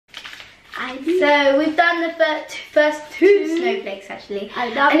So we've done the first two snowflakes actually.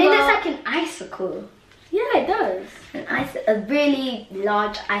 And it looks like an icicle. Yeah, it does. A really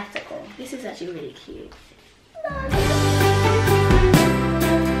large icicle. This is actually really cute.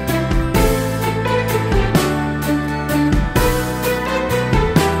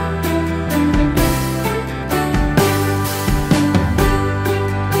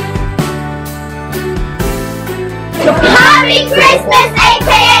 Happy Christmas,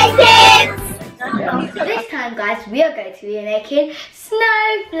 aka kids! This time guys, we are going to be making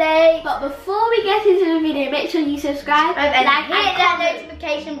snowflakes. But before we get into the video, make sure you subscribe and like hit that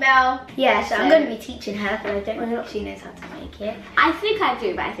notification bell. Yeah, so I'm So- going to be teaching her, but I don't know if she knows how to make it. I think I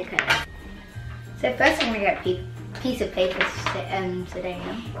do, but I think I don't. So first I'm going to get a piece of paper today.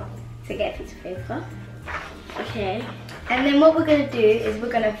 So get a piece of paper. Okay. And then what we're going to do is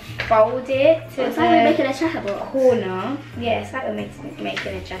we're going to fold it to It's the like we're making a chatterbox. corner. Yeah, it's like we're making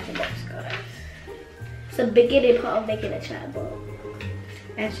a chatterbox, guys. It's the beginning part of making a chatterbox.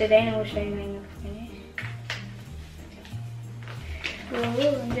 And so then will show you when you're finished.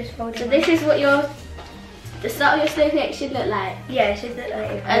 I'm just folding. So this is what the start of your snowflake should look like. Yeah, it should look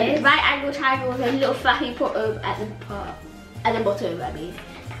like A this. right angle triangle with a little fluffy bottom at the bottom, I mean,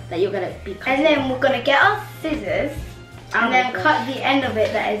 that you're gonna be cutting. And then we're gonna get our scissors and then cut the end of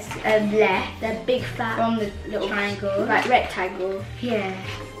it that is left. The big fat From the little triangle. right rectangle. Yeah.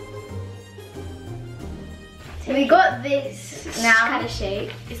 So we got this now kind of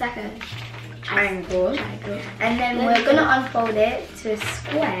shape. It's like a triangle. And then Then we're we gonna can- unfold it to a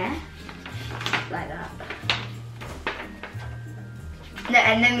square like that. No,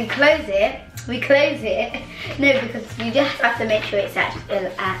 and then we close it. No, because you just have to make sure it's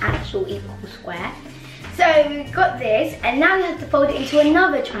an actual equal square. So we've got this, and now we have to fold it into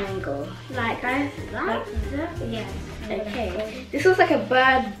another triangle. like that. Like that? Yes. Okay. This looks like a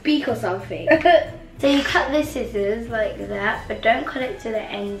bird beak or something. So you cut the scissors like that, but don't cut it to the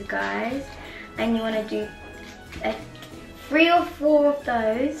ends, guys. And you want to do 3 or 4 of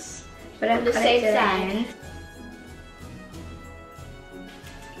those, but don't the cut same it to side. the ends.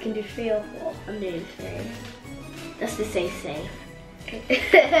 You can do 3 or 4. I'm doing 3. That's to say safe.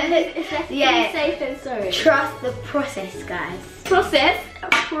 Yeah. Yeah. Safe than sorry. Trust the process, guys. Process.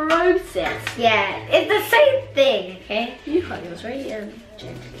 Yeah, it's the same thing, okay? You cut yours very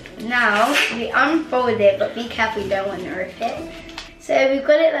gently. Now, we unfold it, but be careful you don't want to rip it. So we've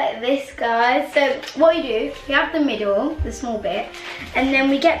got it like this, guys. So what we do, we have the middle, the small bit, and then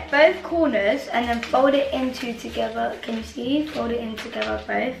we get both corners and then fold it into together. Can you see? Fold it in together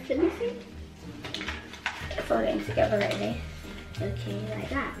both. Let me see. Fold it in together like this. Okay, like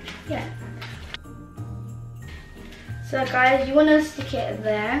that. Yeah. So guys, you want to stick it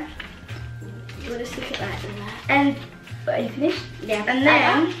there. You want to stick it like that. And, are you finished? Yeah. And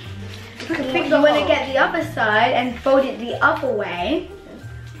then, you want to get the other side and fold it the other way.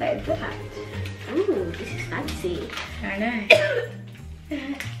 Like that. Ooh, this is fancy. I know.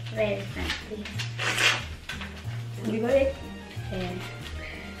 Very fancy. You got it?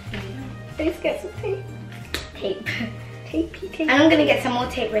 Yeah. Let's get some tape. Tape. Tape. And I'm gonna get some more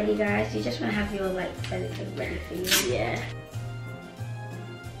tape ready, guys. You just want to have your like sellotape ready for you. Yeah.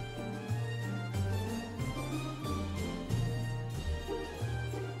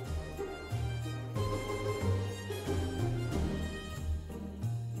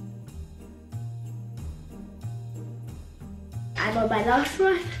 I'm on my last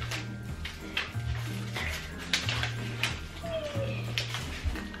one.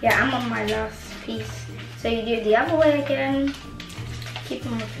 Yeah, I'm on my last piece. So you do it the other way again. Keep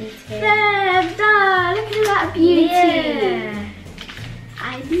on repeating. There, done. Look at that beauty. Yeah.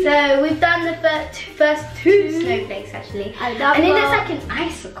 So we've done the first two snowflakes actually. And it looks like an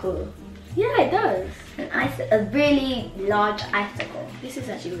icicle. Yeah, it does. A really large icicle. This is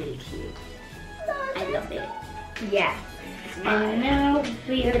actually really cute. I love it. Yeah. And now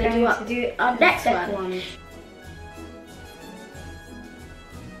we are going to do our next second one. one.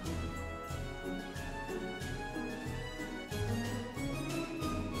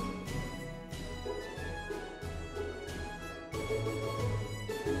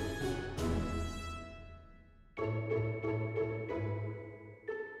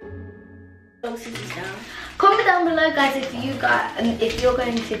 Comment down below, guys, if you're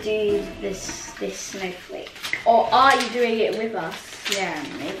going to do this snowflake. Or are you doing it with us? Yeah,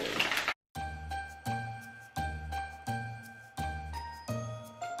 maybe.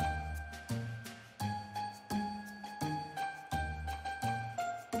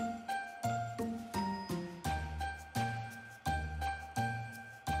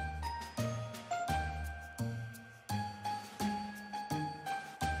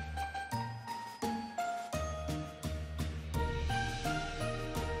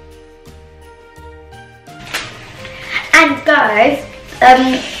 And guys,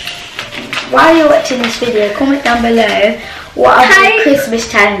 while you're watching this video, comment down below what other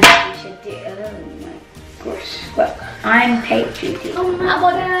Christmas challenges you should do. Oh my gosh. Well, I'm tape duty. Oh my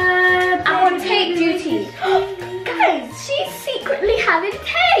God. I'm on tape duty. Guys, she's secretly having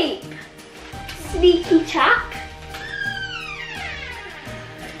tape. Sneaky chap.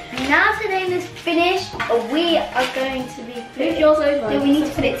 Now the name is finished, we are going to be Move yours over. No, we need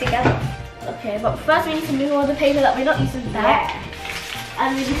to put it together. Okay, but first we need to move all the paper that we're not using back.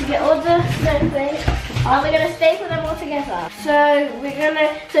 And we need to get all the snowflakes. And we're gonna staple them all together. So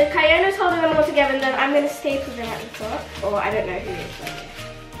Kayona's holding them all together, and then I'm gonna staple them at the top. Or I don't know who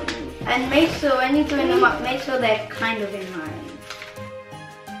it is. And make sure when you're doing them up, make sure they're kind of in line.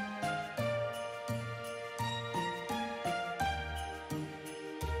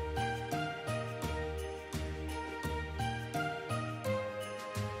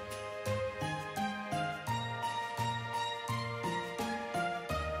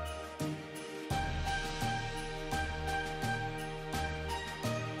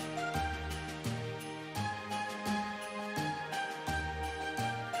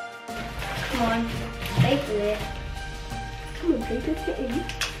 Come on, staple it. Come on, paper, get in.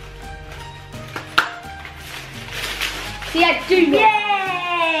 See, I do it.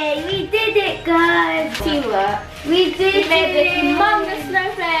 Yay! We did it, guys! Teamwork. We did We made it! this humongous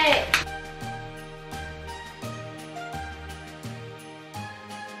snowflake.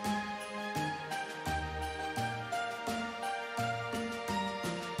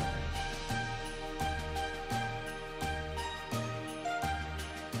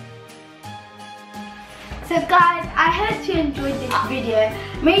 So guys, I hope you enjoyed this video.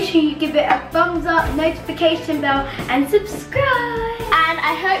 Make sure you give it a thumbs up, notification bell, and subscribe. And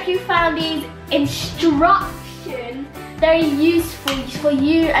I hope you found these instructions very useful for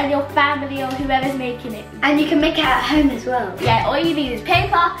you and your family or whoever's making it. And you can make it at home as well. Yeah, all you need is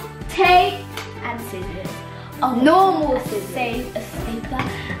paper, tape, and scissors. Oh, Normal scissors. A stapler.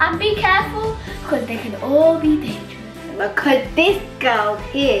 And be careful, because they can all be dangerous. Because this girl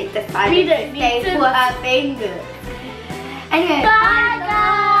here decided We to don't need staple to. her fingers. Anyway, Bye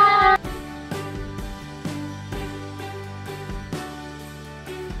guys!